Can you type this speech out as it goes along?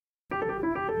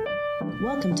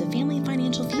Welcome to Family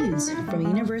Financial Feuds from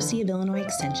University of Illinois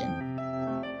Extension.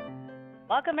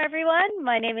 Welcome, everyone.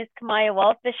 My name is Kamaya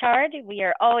Walsh-Bichard. We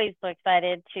are always so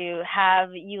excited to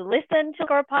have you listen to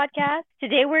our podcast.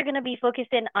 Today, we're going to be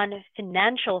focusing on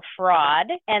financial fraud,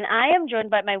 and I am joined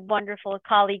by my wonderful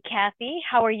colleague, Kathy.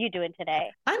 How are you doing today?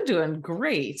 I'm doing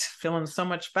great. Feeling so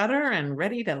much better and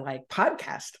ready to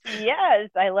podcast. Yes,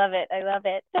 I love it. I love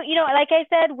it. So, like I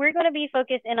said, we're going to be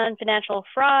focusing on financial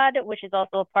fraud, which is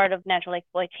also a part of financial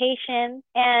exploitation.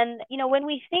 And, when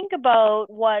we think about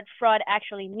what fraud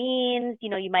actually means,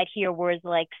 you might hear words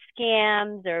like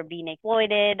scams or being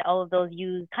exploited, all of those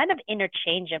used kind of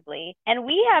interchangeably. And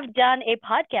we have done a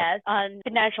podcast on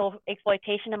financial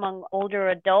exploitation among older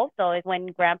adults. So it's when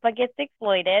grandpa gets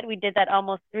exploited. We did that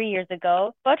almost 3 years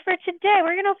ago. But for today,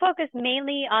 we're going to focus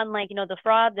mainly on the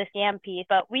fraud, the scam piece.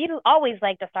 But we always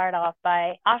like to start off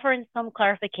by offering some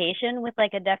clarification with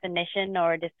a definition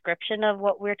or a description of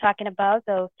what we're talking about.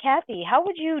 So Kathy, how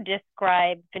would you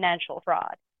describe financial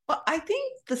fraud? Well, I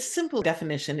think the simple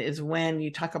definition is when you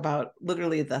talk about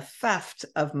literally the theft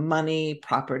of money,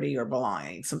 property, or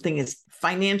belongings. Something is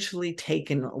financially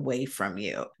taken away from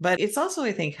you. But it's also,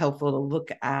 I think, helpful to look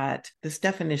at this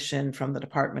definition from the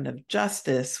Department of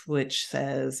Justice, which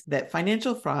says that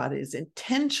financial fraud is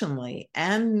intentionally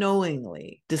and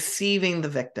knowingly deceiving the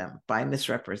victim by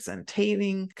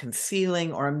misrepresenting,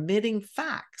 concealing, or omitting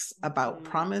facts about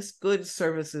promised goods,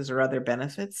 services, or other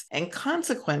benefits and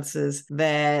consequences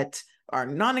that are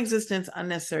non-existent,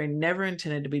 unnecessary, never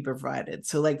intended to be provided.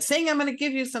 So saying I'm going to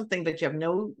give you something, but you have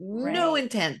no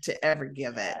intent to ever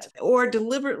give it, or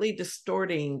deliberately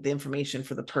distorting the information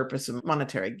for the purpose of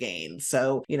monetary gain.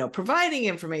 So, providing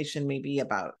information maybe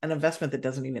about an investment that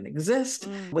doesn't even exist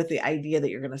with the idea that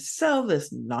you're going to sell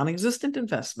this non-existent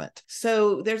investment.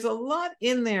 So there's a lot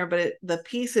in there, but the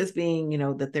piece is being,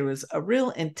 that there was a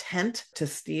real intent to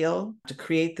steal, to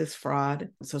create this fraud.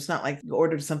 So it's not like you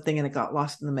ordered something and it got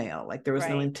lost in the mail. There was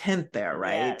no intent there,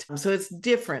 right? Yes. So it's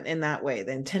different in that way.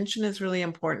 The intention is really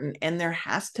important, and there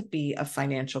has to be a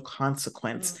financial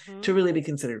consequence to really be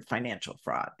considered financial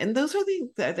fraud. And those are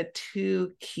the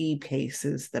two key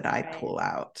cases that I pull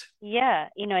out. Yeah.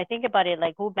 I think about it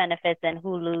who benefits and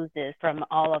who loses from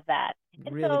all of that.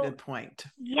 Really good point.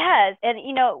 Yes. And,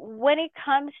 when it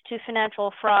comes to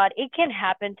financial fraud, it can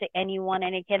happen to anyone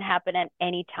and it can happen at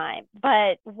any time.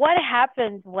 But what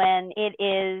happens when it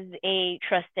is a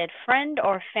trusted friend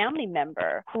or family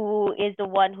member who is the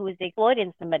one who is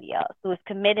exploiting somebody else, who is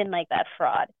committing that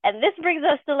fraud? And this brings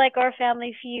us to our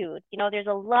family feud. There's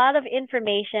a lot of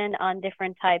information on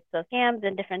different types of scams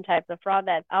and different types of fraud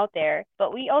that's out there.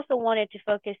 But we also wanted to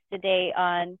focus today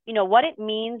on, what it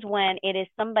means when it is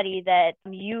somebody that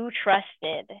you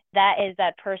trusted, that is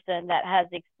that person that has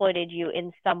exploited you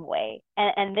in some way.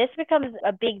 And this becomes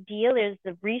a big deal. There's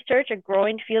a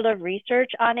growing field of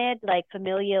research on it, like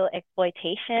familial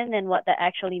exploitation and what that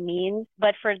actually means.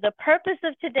 But for the purpose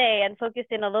of today and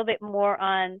focusing a little bit more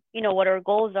on, what our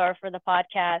goals are for the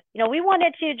podcast, we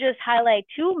wanted to just highlight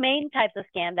two main types of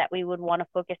scam that we would want to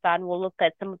focus on. We'll look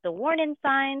at some of the warning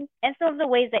signs and some of the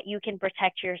ways that you can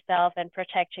protect yourself and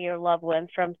protect your loved ones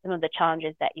from some of the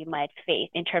challenges that you might face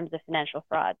in terms of financial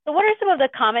fraud. So what are some of the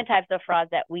common types of frauds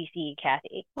that we see,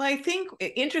 Kathy? Well, I think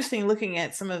interesting looking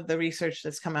at some of the research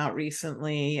that's come out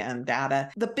recently and data.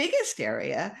 The biggest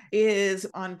area is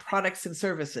on products and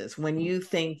services. When you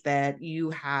think that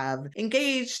you have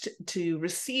engaged to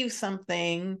receive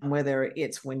something, whether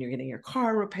it's when you're getting your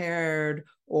car repaired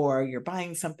or you're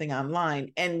buying something online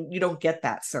and you don't get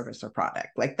that service or product.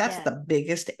 That's the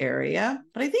biggest area.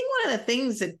 But I think one of the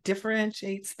things that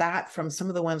differentiates that from some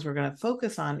of the ones we're going to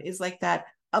focus on is that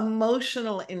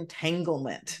emotional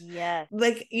entanglement. Yes.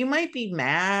 You might be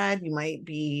mad, you might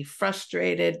be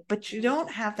frustrated, but you don't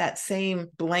have that same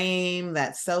blame,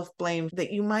 that self-blame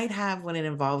that you might have when it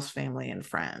involves family and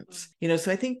friends.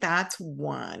 So I think that's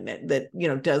one that,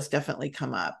 does definitely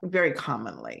come up very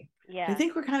commonly. Yeah. I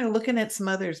think we're kind of looking at some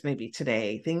others maybe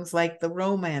today, things like the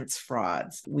romance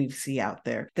frauds we see out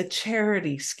there, the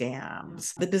charity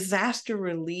scams, the disaster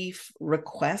relief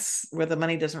requests where the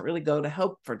money doesn't really go to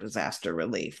help for disaster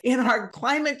relief. In our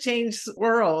climate change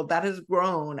world, that has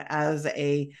grown as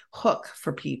a hook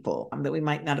for people that we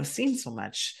might not have seen so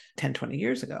much 10, 20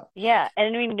 years ago. Yeah.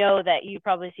 And we know that you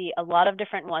probably see a lot of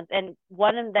different ones. And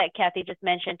one that Kathy just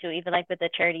mentioned too, even with the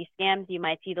charity scams, you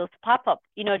might see those pop up,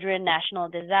 during national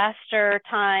disaster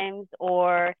times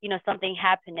or, something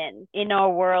happening in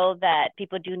our world that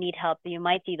people do need help. So you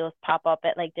might see those pop up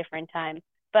at different times.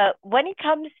 But when it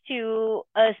comes to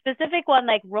a specific one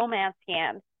like romance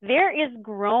scams, there is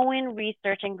growing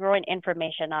research and growing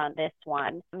information on this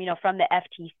one, from the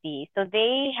FTC. So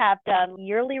they have done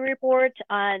yearly reports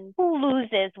on who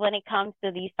loses when it comes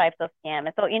to these types of scams.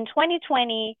 And so in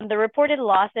 2020, the reported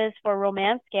losses for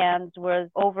romance scams was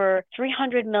over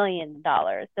 $300 million.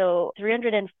 So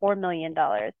 $304 million.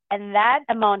 And that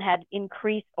amount had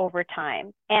increased over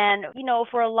time. And,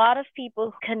 for a lot of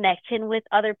people connecting with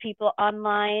other people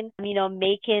online,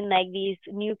 making like these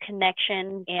new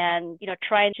connections and,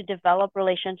 trying to develop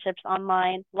relationships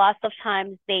online, lots of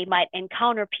times they might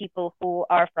encounter people who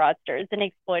are fraudsters and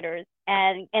exploiters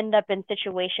and end up in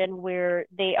situation where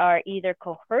they are either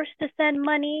coerced to send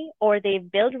money or they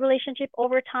build relationship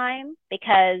over time,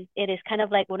 because it is kind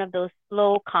of like one of those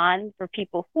slow cons for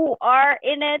people who are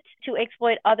in it to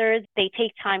exploit others. They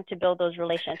take time to build those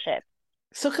relationships.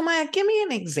 So Kamaya, give me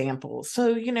an example.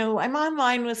 So, I'm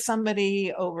online with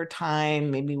somebody over time.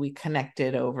 Maybe we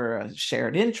connected over a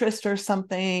shared interest or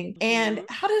something. And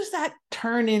how does that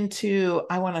turn into,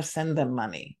 I want to send them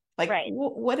money? Like, right.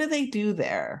 What do they do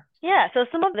there? Yeah, so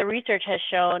some of the research has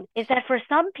shown is that for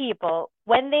some people,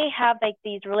 when they have like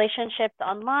these relationships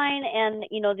online and,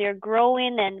 they're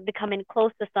growing and becoming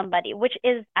close to somebody, which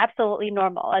is absolutely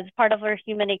normal as part of our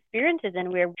human experiences,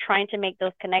 and we're trying to make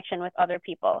those connections with other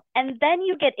people. And then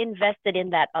you get invested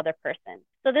in that other person.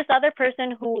 So this other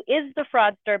person who is the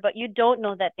fraudster, but you don't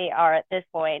know that they are at this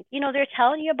point, they're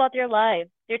telling you about their lives.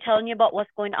 They're telling you about what's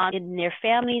going on in their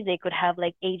families. They could have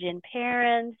like aging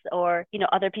parents or,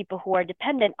 other people who are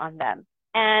dependent on them.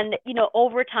 And,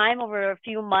 over time, over a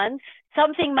few months,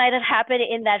 something might have happened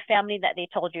in that family that they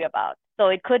told you about. So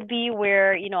it could be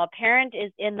where, a parent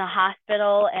is in the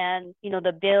hospital and,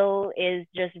 the bill is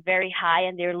just very high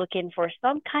and they're looking for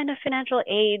some kind of financial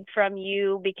aid from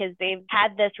you because they've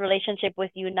had this relationship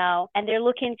with you now and they're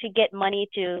looking to get money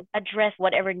to address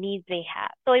whatever needs they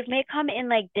have. So it may come in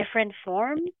like different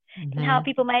forms. And how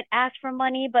people might ask for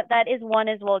money, but that is one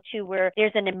as well too, where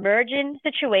there's an emergent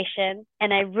situation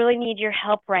and I really need your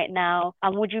help right now.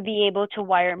 Would you be able to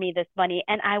wire me this money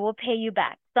and I will pay you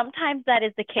back? Sometimes that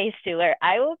is the case too, where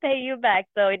I will pay you back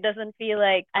so it doesn't feel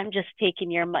like I'm just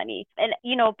taking your money. And,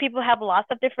 people have lots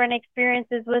of different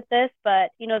experiences with this, but,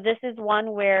 this is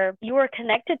one where you are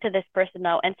connected to this person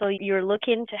now. And so you're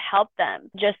looking to help them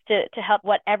just to help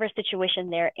whatever situation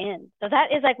they're in. So that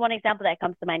is like one example that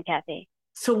comes to mind, Kathy.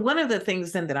 So one of the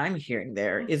things then that I'm hearing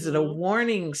there is that a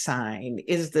warning sign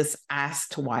is this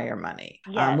ask to wire money.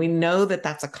 Yes. We know that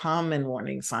that's a common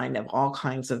warning sign of all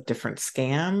kinds of different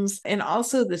scams. And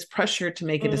also this pressure to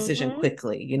make a decision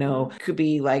quickly, could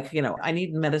be like, I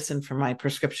need medicine for my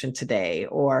prescription today,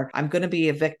 or I'm going to be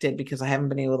evicted because I haven't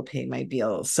been able to pay my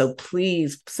bills. So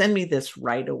please send me this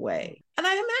right away. And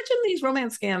I imagine these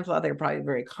romance scams, while they're probably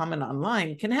very common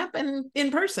online, can happen in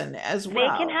person as well.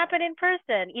 They can happen in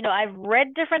person. I've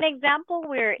read different examples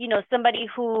where, somebody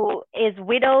who is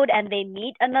widowed and they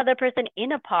meet another person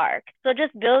in a park. So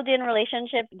just build in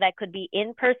relationships that could be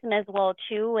in person as well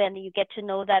too. And you get to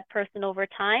know that person over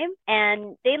time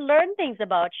and they learn things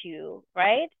about you,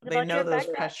 right? They know those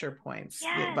pressure points,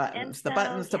 yes. the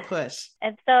buttons to push.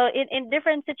 And so in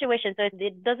different situations, so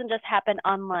it doesn't just happen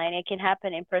online. It can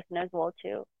happen in person as well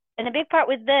too. And a big part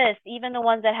with this, even the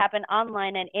ones that happen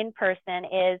online and in person,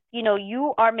 is,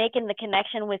 you are making the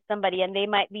connection with somebody and they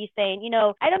might be saying,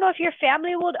 I don't know if your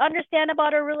family would understand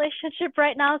about our relationship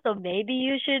right now, so maybe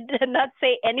you should not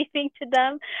say anything to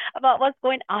them about what's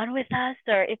going on with us,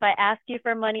 or if I ask you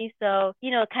for money. So,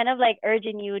 kind of like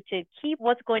urging you to keep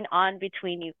what's going on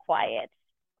between you quiet.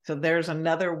 So there's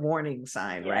another warning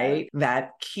sign, right?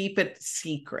 That keep it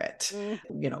secret,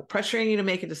 pressuring you to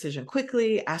make a decision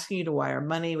quickly, asking you to wire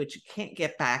money, which you can't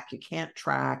get back, you can't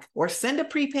track, or send a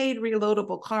prepaid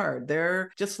reloadable card.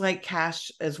 They're just like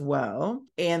cash as well.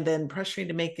 And then pressuring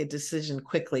to make a decision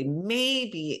quickly,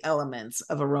 maybe elements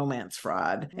of a romance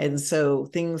fraud. And so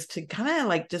things to kind of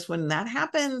like, just when that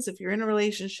happens, if you're in a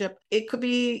relationship, it could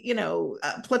be,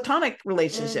 a platonic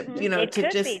relationship,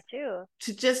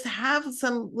 to just have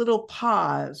some little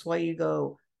pause while you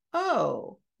go,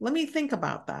 oh, let me think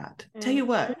about that. Tell you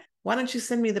what, why don't you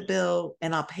send me the bill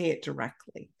and I'll pay it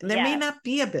directly? And there may not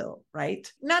be a bill, right?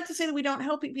 Not to say that we don't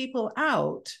help people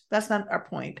out. That's not our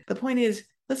point. The point is,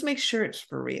 let's make sure it's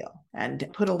for real and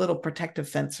put a little protective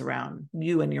fence around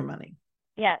you and your money.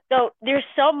 Yeah. So there's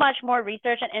so much more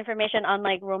research and information on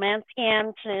like romance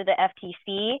scams to the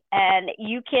FTC, and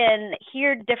you can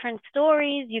hear different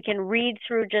stories. You can read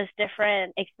through just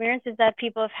different experiences that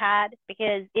people have had,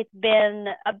 because it's been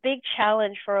a big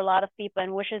challenge for a lot of people,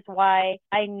 and which is why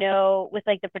I know with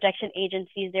like the protection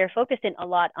agencies, they're focusing a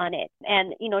lot on it,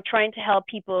 and, trying to help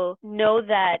people know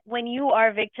that when you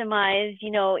are victimized,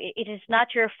 it is not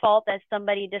your fault that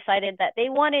somebody decided that they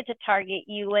wanted to target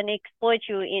you and exploit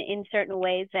you in certain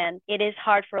ways. And it is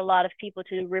hard for a lot of people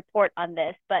to report on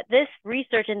this. But this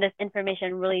research and this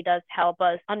information really does help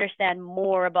us understand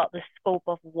more about the scope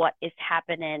of what is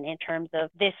happening in terms of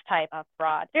this type of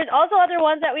fraud. There's also other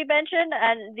ones that we mentioned.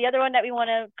 And the other one that we want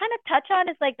to kind of touch on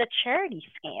is like the charity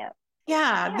scam.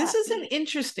 Yeah, this is an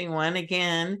interesting one.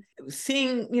 Again,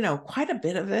 seeing, quite a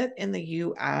bit of it in the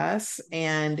US.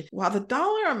 And while the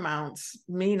dollar amounts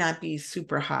may not be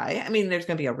super high, I mean, there's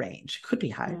going to be a range. It could be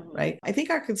high, right? I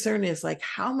think our concern is like,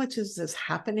 how much is this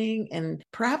happening? And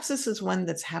perhaps this is one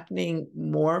that's happening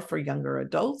more for younger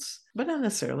adults, but not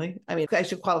necessarily. I mean, I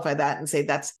should qualify that and say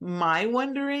that's my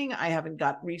wondering. I haven't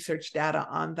got research data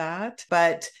on that,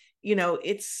 but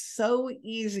it's so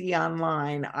easy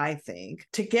online, I think,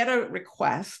 to get a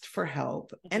request for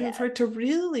help and for it to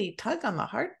really tug on the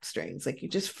heartstrings. Like you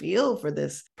just feel for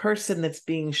this person that's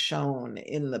being shown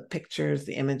in the pictures,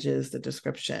 the images, the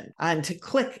description, and to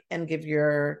click and give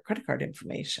your credit card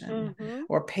information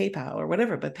or PayPal or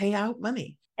whatever, but pay out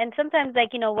money. And sometimes, like,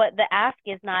 what the ask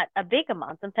is not a big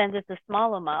amount. Sometimes it's a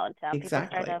small amount.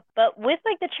 Exactly. But with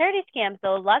like the charity scams,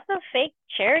 though, lots of fake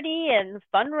charity and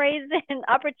fundraising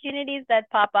opportunities that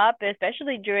pop up,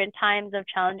 especially during times of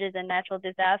challenges and natural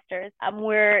disasters,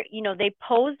 where, they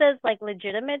pose as like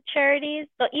legitimate charities.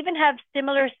 So even have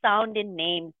similar sounding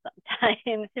names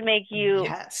sometimes to make you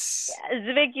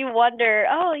wonder,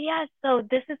 oh, yeah, so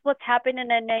this is what's happening.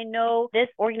 And I know this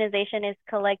organization is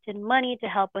collecting money to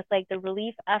help with like the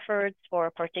relief efforts for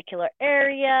a particular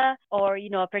area or,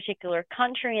 a particular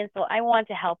country. And so I want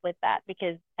to help with that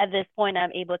because at this point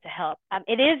I'm able to help.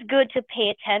 It is good to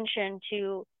pay attention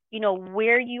to,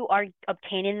 where you are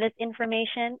obtaining this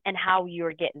information and how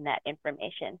you're getting that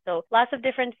information. So lots of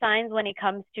different signs when it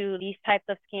comes to these types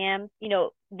of scams.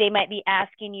 They might be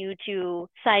asking you to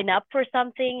sign up for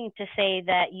something to say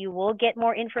that you will get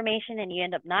more information and you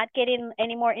end up not getting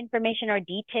any more information or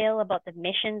detail about the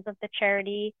missions of the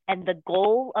charity and the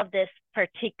goal of this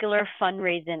particular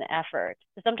fundraising effort.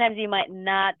 So sometimes you might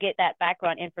not get that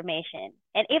background information.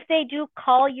 And if they do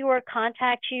call you or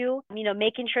contact you,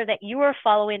 making sure that you are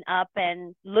following up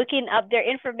and looking up their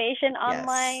information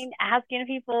online, asking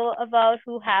people about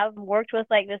who have worked with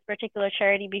like this particular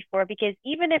charity before, because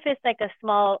even if it's like a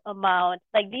small amount,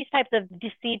 like these types of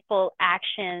deceitful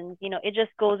actions, it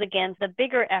just goes against the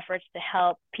bigger efforts to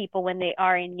help people when they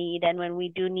are in need and when we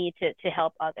do need to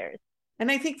help others. And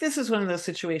I think this is one of those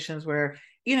situations where,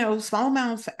 small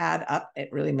amounts add up. It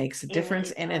really makes a difference.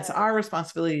 And it's our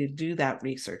responsibility to do that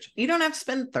research. You don't have to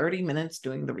spend 30 minutes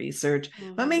doing the research,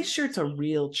 but make sure it's a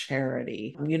real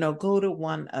charity. Go to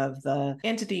one of the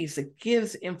entities that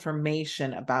gives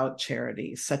information about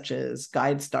charities, such as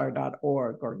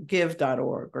guidestar.org or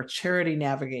give.org or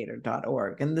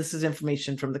charitynavigator.org. And this is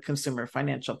information from the Consumer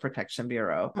Financial Protection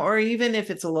Bureau. Or even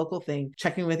if it's a local thing,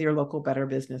 checking with your local Better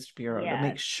Business Bureau to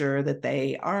make sure that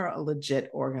they are a legit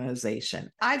organization.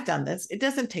 I've done this. It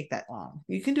doesn't take that long.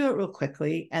 You can do it real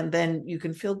quickly, and then you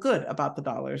can feel good about the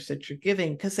dollars that you're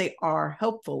giving because they are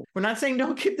helpful. We're not saying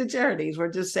don't give to charities. We're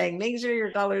just saying make sure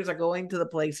your dollars are going to the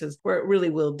places where it really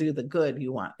will do the good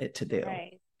you want it to do.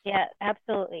 Right. Yeah,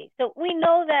 absolutely. So we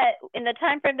know that in the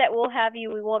time frame that we'll have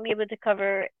you, we won't be able to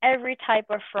cover every type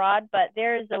of fraud, but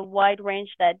there's a wide range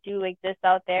that do exist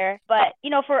out there. But,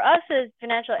 for us as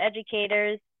financial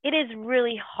educators, it is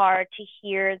really hard to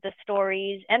hear the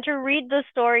stories and to read the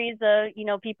stories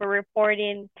of, people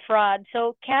reporting fraud.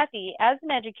 So Kathy, as an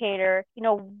educator,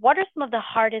 what are some of the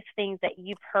hardest things that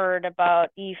you've heard about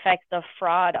the effects of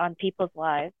fraud on people's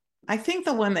lives? I think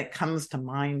the one that comes to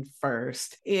mind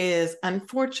first is,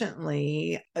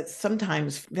 unfortunately,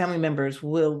 sometimes family members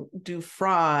will do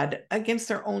fraud against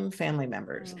their own family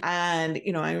members. And,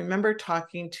 I remember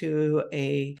talking to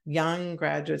a young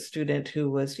graduate student who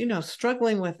was,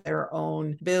 struggling with their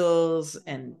own bills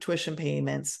and tuition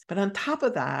payments. But on top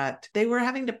of that, they were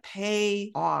having to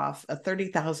pay off a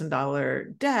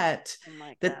 $30,000 debt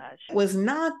that was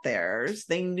not theirs.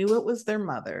 They knew it was their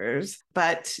mother's.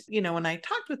 But, when I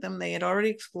talked with them, they had already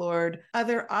explored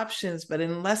other options, but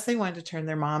unless they wanted to turn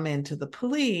their mom into the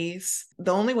police,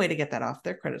 the only way to get that off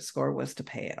their credit score was to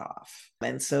pay it off.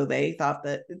 And so they thought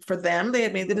that for them, they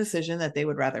had made the decision that they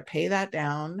would rather pay that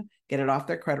down, get it off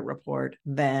their credit report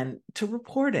than to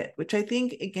report it, which I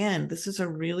think, again, this is a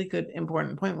really good,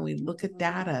 important point. When we look at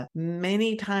data,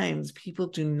 many times people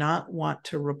do not want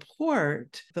to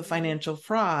report the financial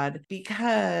fraud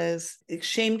because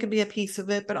shame can be a piece of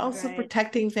it, but also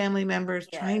protecting family members,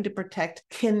 trying to protect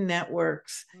kin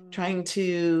networks, trying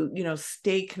to,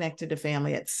 stay connected to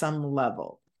family at some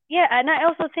level. Yeah, and I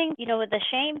also think, with the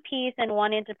shame piece and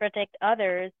wanting to protect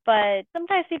others, but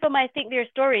sometimes people might think their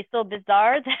story is so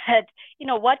bizarre that,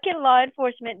 what can law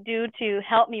enforcement do to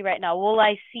help me right now? Will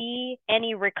I see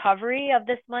any recovery of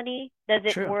this money? Does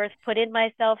it worth putting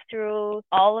myself through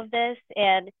all of this?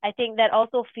 And I think that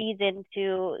also feeds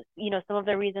into, some of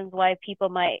the reasons why people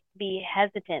might be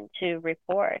hesitant to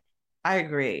report. I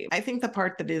agree. I think the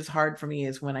part that is hard for me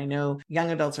is when I know young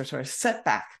adults are sort of set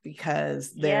back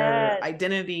because their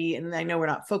identity, and I know we're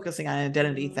not focusing on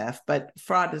identity theft, but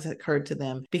fraud has occurred to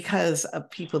them because of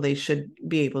people they should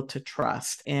be able to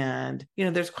trust. And,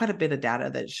 there's quite a bit of data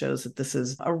that shows that this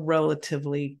is a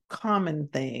relatively common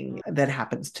thing that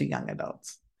happens to young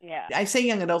adults. Yeah. I say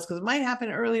young adults because it might happen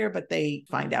earlier, but they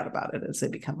find out about it as they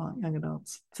become young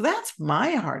adults. So that's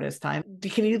my hardest time.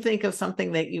 Can you think of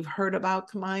something that you've heard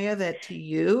about, Kamaya, that to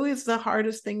you is the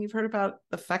hardest thing you've heard about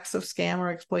effects of scam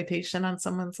or exploitation on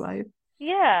someone's life?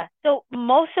 Yeah. So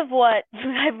most of what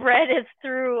I've read is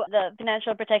through the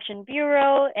Financial Protection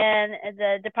Bureau and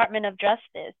the Department of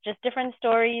Justice, just different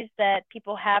stories that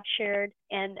people have shared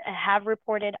and have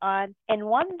reported on. And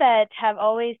one that have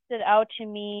always stood out to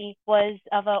me was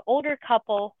of an older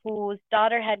couple whose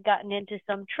daughter had gotten into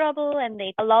some trouble, and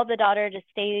they allowed the daughter to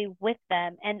stay with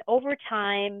them. And over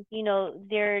time,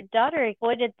 their daughter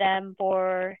exploited them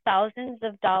for thousands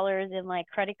of dollars in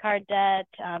credit card debt.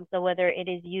 So whether it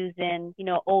is using,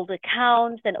 old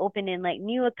accounts and opening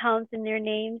new accounts in their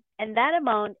names. And that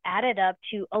amount added up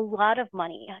to a lot of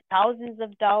money, thousands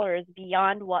of dollars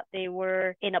beyond what they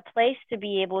were in a place to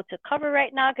be able to cover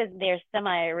right now, because they're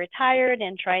semi-retired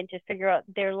and trying to figure out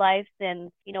their lives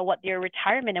and, what their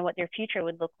retirement and what their future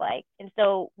would look like. And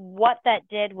so what that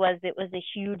did was it was a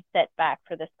huge setback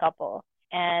for this couple.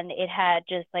 And it had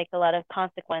just a lot of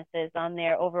consequences on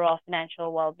their overall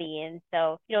financial well-being.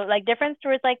 So, different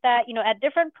stories like that, at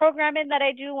different programming that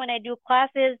I do when I do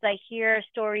classes, I hear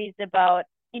stories about,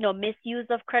 misuse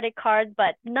of credit cards,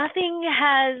 but nothing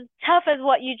as tough as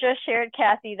what you just shared,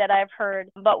 Kathy, that I've heard.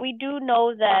 But we do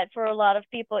know that for a lot of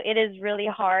people, it is really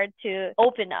hard to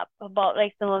open up about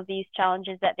some of these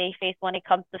challenges that they face when it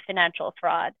comes to financial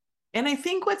fraud. And I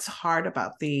think what's hard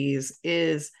about these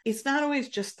is it's not always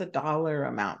just the dollar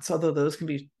amounts, although those can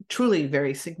be truly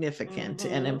very significant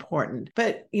and important.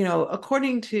 But,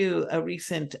 according to a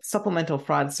recent supplemental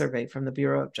fraud survey from the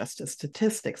Bureau of Justice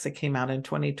Statistics that came out in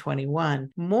 2021,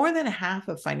 more than half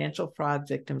of financial fraud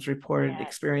victims reported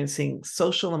experiencing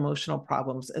social emotional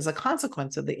problems as a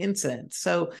consequence of the incident.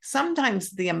 So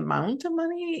sometimes the amount of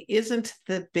money isn't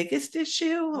the biggest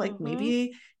issue.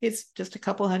 Maybe it's just a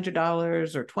couple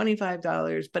 $100s or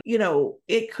 $25, but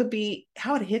it could be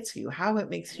how it hits you, how it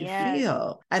makes you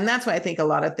feel. And that's why I think a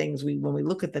lot of things when we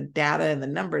look at the data and the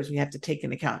numbers, we have to take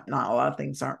into account. Not a lot of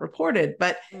things aren't reported,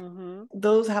 but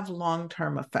those have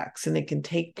long-term effects, and it can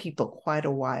take people quite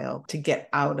a while to get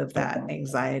out of that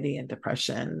anxiety and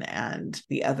depression and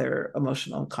the other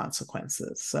emotional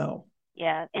consequences. So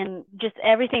yeah, and just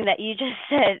everything that you just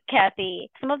said,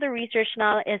 Kathy, some of the research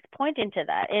now is pointing to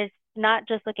that. Is not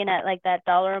just looking at that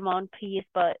dollar amount piece,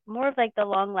 but more of the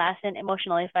long lasting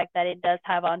emotional effect that it does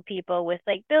have on people with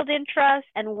building trust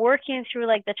and working through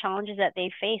the challenges that they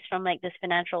face from this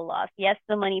financial loss. Yes,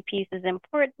 the money piece is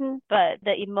important, but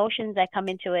the emotions that come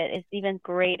into it is even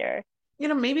greater.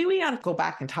 Maybe we ought to go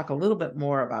back and talk a little bit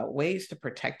more about ways to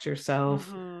protect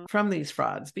yourself from these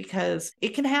frauds, because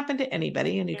it can happen to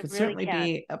anybody, and you can certainly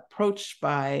be approached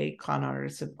by con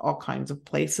artists in all kinds of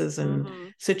places and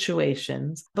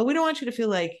situations. But we don't want you to feel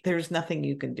like there's nothing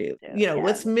you can do.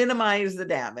 Let's minimize the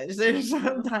damage. There's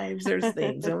sometimes there's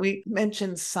things, and we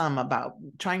mentioned some about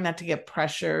trying not to get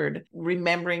pressured,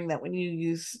 remembering that when you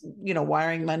use,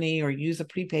 wiring money or use a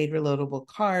prepaid reloadable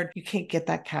card, you can't get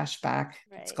that cash back.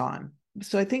 It's gone.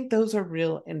 So I think those are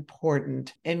real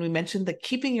important. And we mentioned the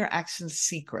keeping your actions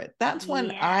secret. That's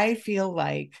one I feel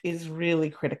like is really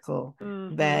critical,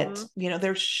 that,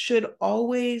 there should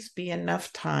always be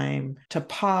enough time to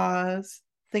pause,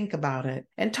 think about it,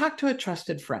 and talk to a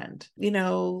trusted friend.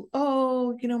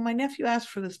 My nephew asked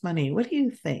for this money. What do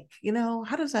you think?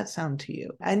 How does that sound to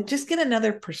you? And just get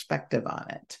another perspective on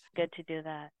it. Good to do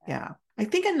that. Yeah. I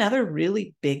think another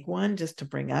really big one, just to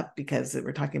bring up, because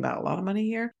we're talking about a lot of money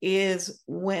here, is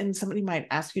when somebody might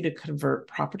ask you to convert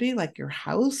property like your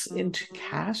house into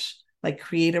cash. like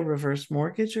create a reverse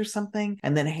mortgage or something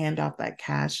and then hand off that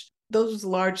cash. Those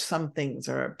large sum things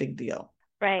are a big deal.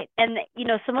 Right. And,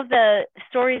 some of the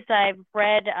stories I've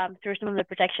read through some of the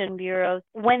protection bureaus,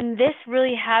 when this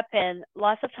really happened,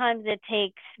 lots of times it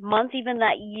takes months, even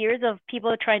that years of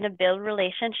people trying to build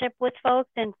relationship with folks.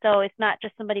 And so it's not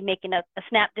just somebody making a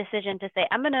snap decision to say,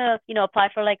 I'm going to, apply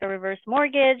for like a reverse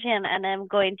mortgage and I'm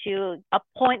going to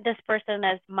appoint this person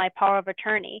as my power of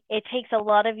attorney. It takes a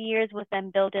lot of years with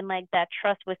them building like that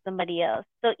trust with somebody else.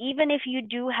 So even if you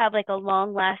do have like a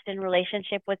long lasting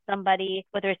relationship with somebody,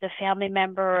 whether it's a family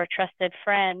member or a trusted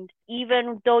friend,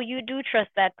 even though you do trust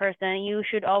that person, you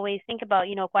should always think about,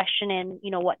 questioning,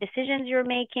 what decisions you're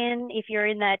making if you're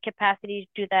in that capacity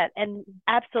to do that, and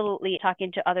absolutely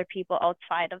talking to other people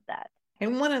outside of that.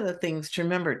 And one of the things to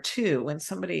remember too, when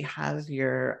somebody has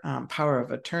your power of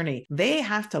attorney, they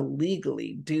have to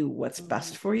legally do what's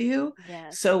best for you.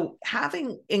 Yes. So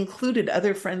having included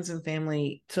other friends and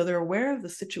family, so they're aware of the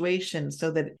situation,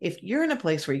 so that if you're in a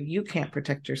place where you can't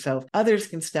protect yourself, others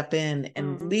can step in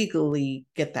and legally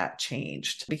get that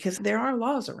changed, because there are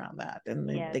laws around that and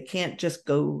they can't just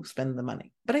go spend the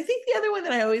money. But I think the other one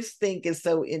that I always think is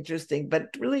so interesting, but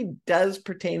really does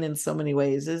pertain in so many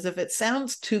ways, is if it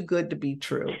sounds too good to be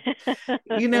true.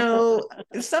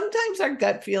 Sometimes our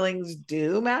gut feelings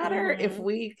do matter. If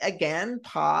we, again,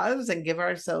 pause and give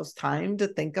ourselves time to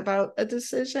think about a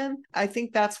decision, I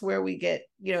think that's where we get,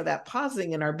 that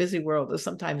pausing in our busy world is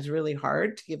sometimes really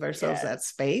hard to give ourselves that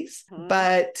space.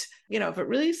 But, if it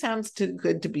really sounds too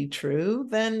good to be true,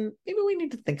 then maybe we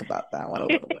need to think about that one a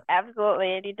little bit.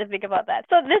 Absolutely. I need to think about that.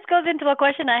 So this goes into a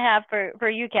question I have for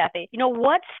you, Kathy.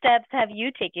 What steps have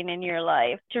you taken in your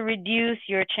life to reduce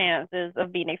your chances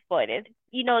of being exploited?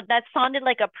 That sounded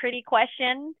like a pretty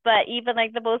question, but even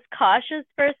like the most cautious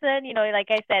person, like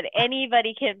I said,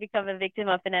 anybody can become a victim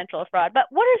of financial fraud. But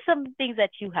what are some things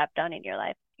that you have done in your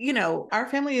life? Our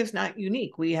family is not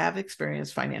unique. We have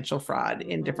experienced financial fraud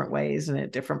in different ways and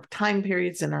at different time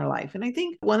periods in our life. And I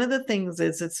think one of the things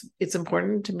is it's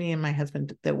important to me and my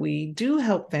husband that we do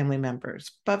help family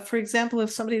members. But for example,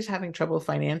 if somebody's having trouble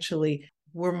financially,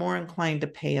 we're more inclined to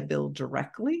pay a bill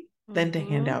directly than to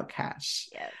hand out cash.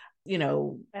 Yes.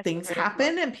 Things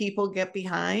happen and people get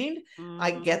behind.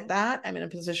 I get that. I'm in a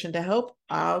position to help.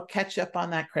 I'll catch up on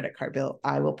that credit card bill.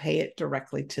 I will pay it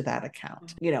directly to that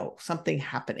account. Something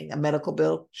happening, a medical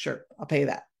bill, sure, I'll pay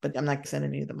that, but I'm not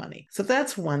sending you the money. So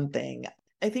that's one thing.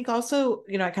 I think also,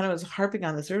 I kind of was harping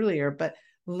on this earlier, but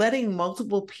letting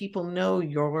multiple people know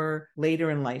your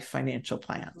later in life financial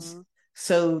plans.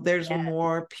 So there's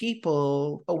more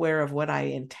people aware of what I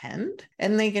intend,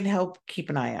 and they can help keep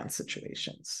an eye on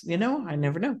situations. I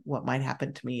never know what might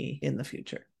happen to me in the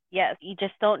future. Yes, you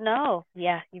just don't know.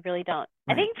 Yeah, you really don't.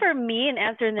 Right. I think for me, in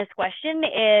answering this question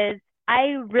is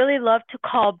I really love to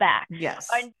call back. Yes.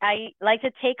 I like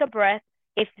to take a breath.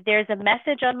 If there's a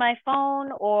message on my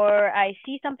phone or I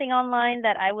see something online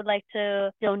that I would like to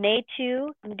donate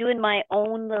to, I'm doing my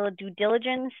own little due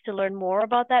diligence to learn more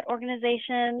about that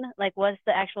organization. Like, what's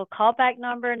the actual callback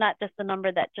number, not just the number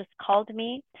that just called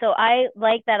me. So I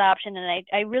like that option, and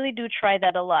I really do try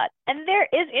that a lot. And there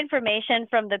is information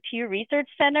from the Pew Research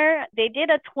Center. They did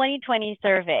a 2020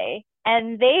 survey,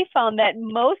 and they found that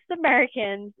most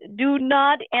Americans do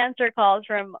not answer calls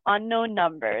from unknown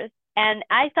numbers. And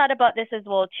I thought about this as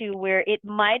well, too, where it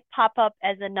might pop up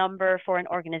as a number for an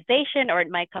organization or it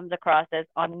might come across as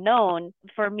unknown.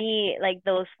 For me, like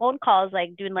those phone calls,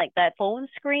 like doing like that phone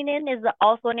screening is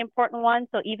also an important one.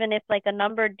 So even if like a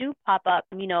number do pop up,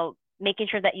 making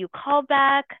sure that you call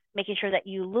back, making sure that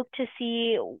you look to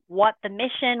see what the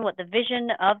mission, what the vision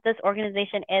of this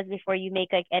organization is before you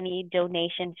make like any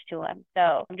donations to them.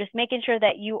 So I'm just making sure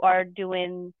that you are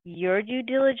doing your due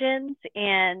diligence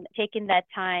and taking that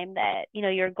time that,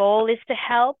 your goal is to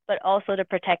help, but also to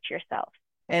protect yourself.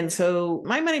 And so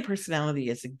my money personality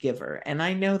is a giver, and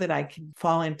I know that I can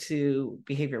fall into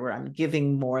behavior where I'm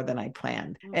giving more than I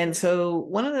planned. And so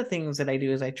one of the things that I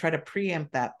do is I try to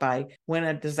preempt that by when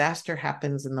a disaster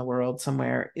happens in the world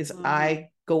somewhere is I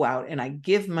go out and I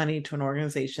give money to an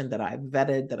organization that I've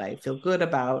vetted, that I feel good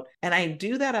about. And I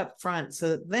do that up front.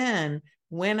 So that then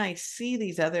when I see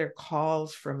these other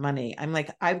calls for money, I'm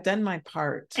like, I've done my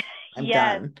part. I'm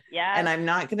done. Yes. And I'm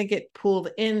not going to get pulled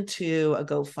into a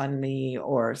GoFundMe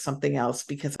or something else,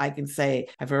 because I can say,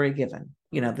 I've already given,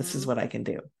 this is what I can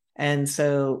do. And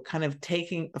so kind of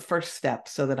taking the first step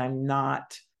so that I'm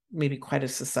not maybe quite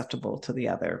as susceptible to the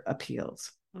other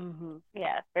appeals.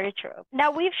 Yeah, very true.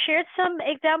 Now, we've shared some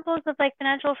examples of like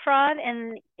financial fraud,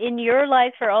 and in your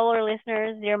life, for all our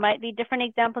listeners, there might be different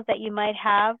examples that you might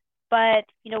have. But,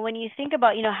 when you think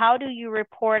about, how do you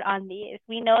report on these?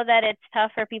 We know that it's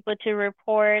tough for people to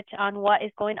report on what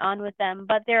is going on with them,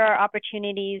 but there are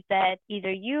opportunities that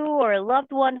either you or a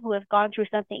loved one who have gone through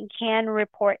something can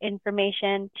report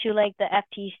information to like the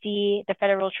FTC, the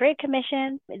Federal Trade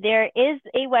Commission. There is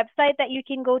a website that you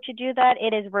can go to do that.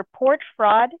 It is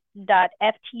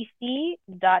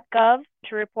reportfraud.ftc.gov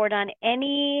to report on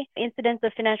any incidents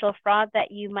of financial fraud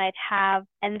that you might have,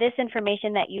 and this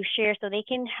information that you share, so they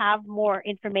can have more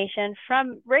information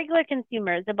from regular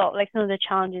consumers about like some of the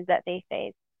challenges that they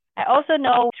face. I also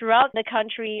know throughout the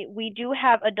country, we do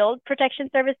have adult protection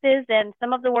services, and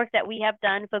some of the work that we have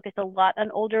done focus a lot on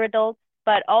older adults,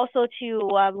 but also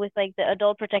with like the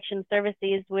adult protection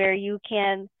services, where you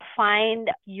can find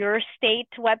your state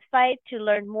website to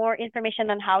learn more information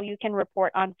on how you can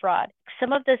report on fraud.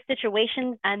 Some of the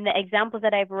situations and the examples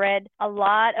that I've read, a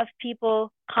lot of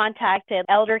people contacted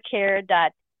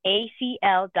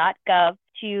eldercare.acl.gov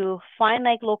to find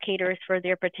like locators for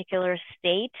their particular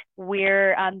state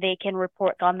where they can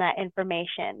report on that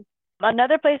information.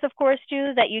 Another place, of course,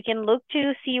 too, that you can look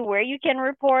to see where you can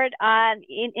report on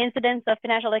incidents of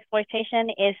financial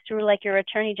exploitation is through like your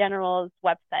Attorney General's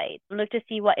website. Look to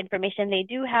see what information they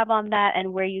do have on that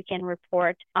and where you can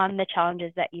report on the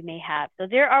challenges that you may have. So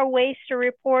there are ways to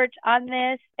report on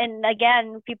this. And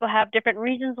again, people have different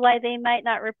reasons why they might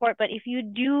not report. But if you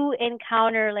do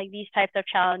encounter like these types of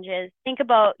challenges, think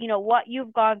about, what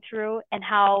you've gone through and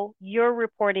how your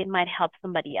reporting might help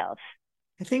somebody else.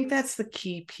 I think that's the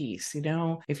key piece.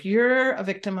 If you're a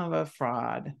victim of a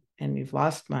fraud and you've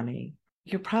lost money,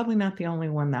 you're probably not the only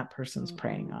one that person's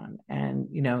preying on. And,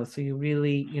 so you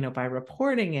really, by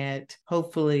reporting it,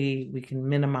 hopefully we can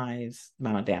minimize the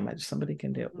amount of damage somebody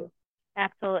can do.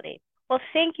 Absolutely. Well,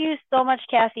 thank you so much,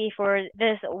 Kathy, for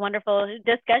this wonderful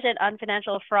discussion on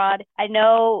financial fraud. I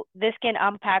know this can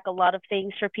unpack a lot of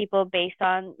things for people based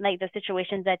on like the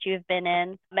situations that you've been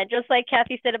in. And just like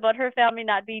Kathy said about her family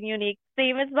not being unique,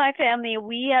 same as my family,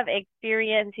 we have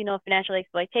experienced, financial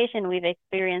exploitation. We've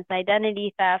experienced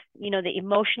identity theft. The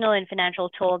emotional and financial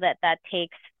toll that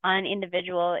takes on an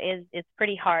individual is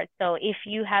pretty hard. So if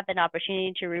you have an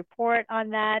opportunity to report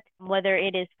on that, whether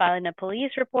it is filing a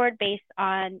police report based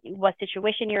on what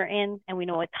situation you're in, and we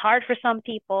know it's hard for some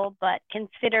people, but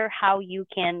consider how you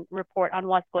can report on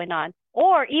what's going on.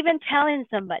 Or even telling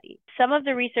somebody. Some of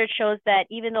the research shows that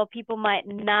even though people might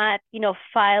not,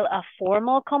 file a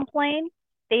formal complaint,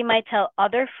 they might tell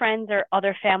other friends or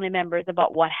other family members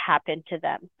about what happened to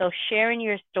them. So sharing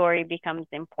your story becomes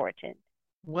important.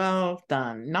 Well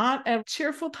done. Not a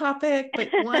cheerful topic, but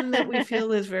one that we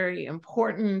feel is very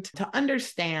important to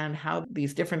understand how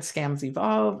these different scams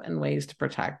evolve and ways to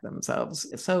protect themselves.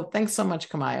 So thanks so much,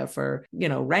 Kamaya, for,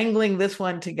 wrangling this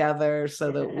one together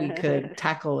so that we could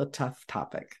tackle a tough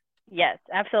topic. Yes,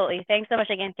 absolutely. Thanks so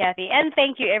much again, Kathy. And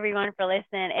thank you, everyone, for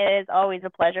listening. It is always a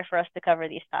pleasure for us to cover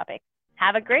these topics.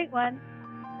 Have a great one.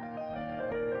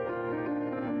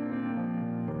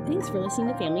 Thanks for listening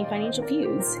to Family Financial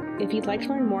Feuds. If you'd like to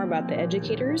learn more about the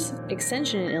educators,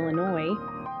 Extension in Illinois,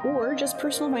 or just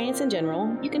personal finance in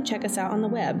general, you can check us out on the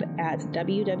web at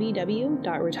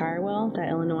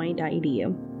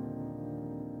www.retirewell.illinois.edu.